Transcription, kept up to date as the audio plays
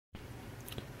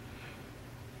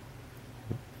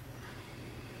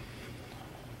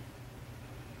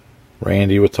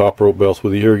Randy with Top Rope Belts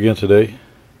with you here again today.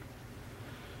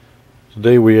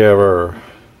 Today we have our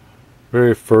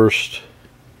very first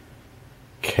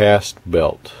cast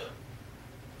belt.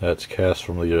 That's cast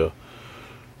from the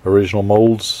original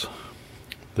molds.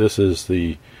 This is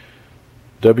the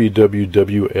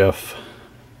WWWF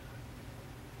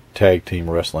Tag Team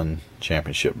Wrestling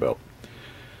Championship belt.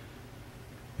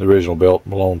 The original belt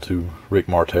belonged to Rick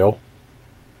Martel.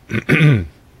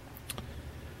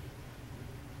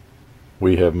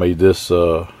 We have made this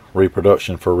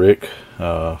reproduction for Rick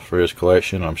for his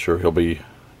collection. I'm sure he'll be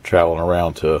traveling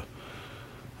around to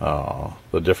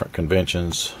the different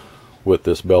conventions with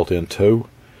this belt in tow.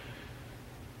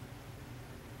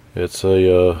 It's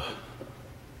a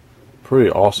pretty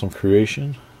awesome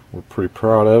creation. We're pretty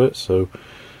proud of it. So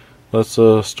let's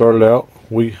start it out.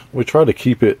 We try to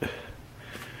keep it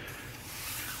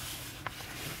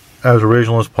as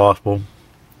original as possible,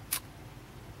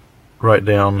 right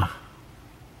down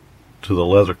to the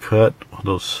leather cut,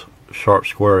 those sharp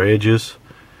square edges.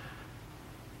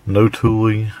 No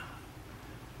tooling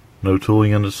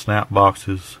in the snap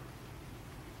boxes.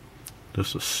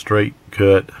 Just a straight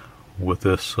cut with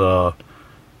this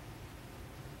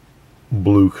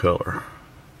blue color.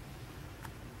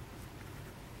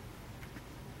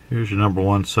 Here's your number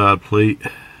one side plate.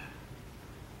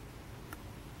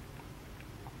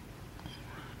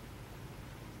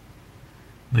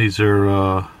 These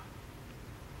are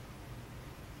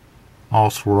all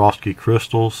Swarovski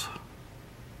crystals.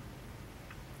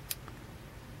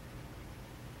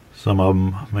 Some of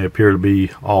them may appear to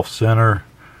be off center,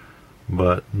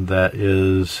 but that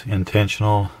is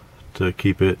intentional to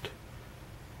keep it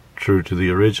true to the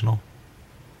original.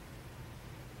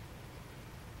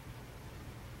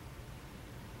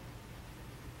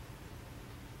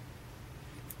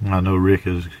 I know Rick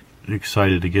is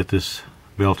excited to get this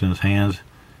belt in his hands.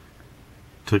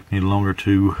 Took me longer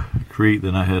to create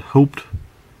than I had hoped,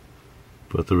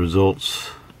 but the results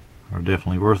are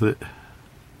definitely worth it.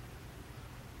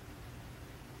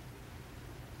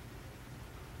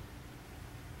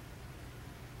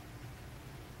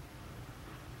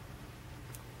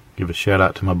 Give a shout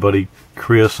out to my buddy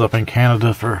Chris up in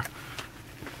Canada for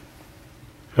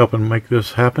helping make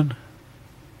this happen.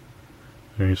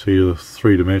 There you see the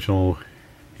three-dimensional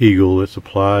eagle that's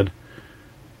applied.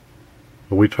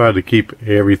 But we tried to keep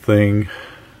everything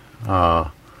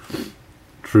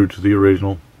true to the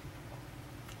original.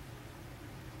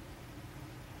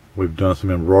 We've done some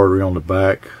embroidery on the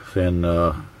back, and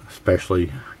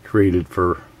especially created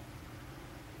for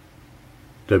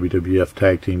WWF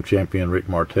Tag Team Champion Rick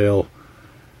Martel.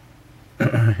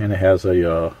 And it has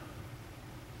a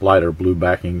lighter blue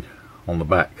backing on the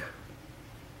back.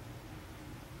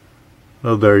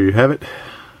 So there you have it.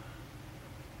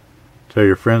 Tell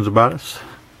your friends about us.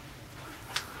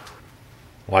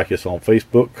 Like us on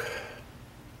Facebook.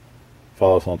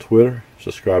 Follow us on Twitter.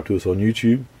 Subscribe to us on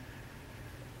YouTube.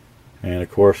 And of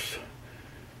course,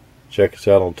 check us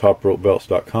out on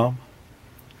topropebelts.com.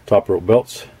 Top Rope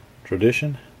Belts,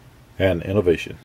 tradition and innovation.